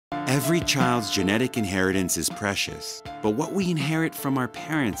Every child's genetic inheritance is precious, but what we inherit from our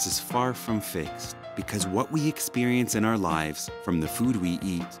parents is far from fixed, because what we experience in our lives, from the food we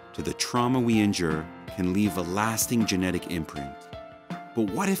eat to the trauma we endure, can leave a lasting genetic imprint.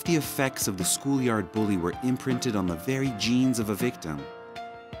 But what if the effects of the schoolyard bully were imprinted on the very genes of a victim?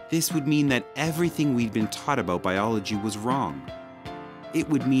 This would mean that everything we'd been taught about biology was wrong. It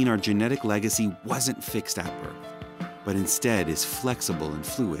would mean our genetic legacy wasn't fixed at birth, but instead is flexible and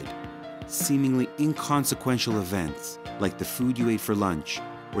fluid. Seemingly inconsequential events, like the food you ate for lunch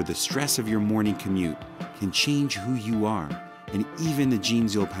or the stress of your morning commute, can change who you are and even the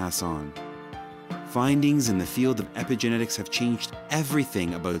genes you'll pass on. Findings in the field of epigenetics have changed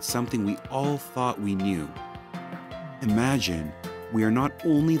everything about something we all thought we knew. Imagine we are not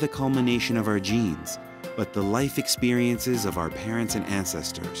only the culmination of our genes, but the life experiences of our parents and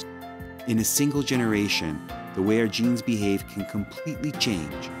ancestors. In a single generation, the way our genes behave can completely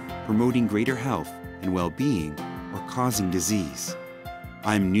change, promoting greater health and well-being or causing disease.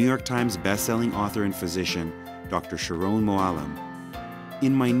 I'm New York Times bestselling author and physician, Dr. Sharon Moalem.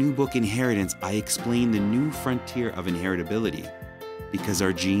 In my new book, Inheritance, I explain the new frontier of inheritability, because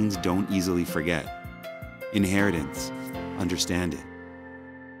our genes don't easily forget. Inheritance. Understand it.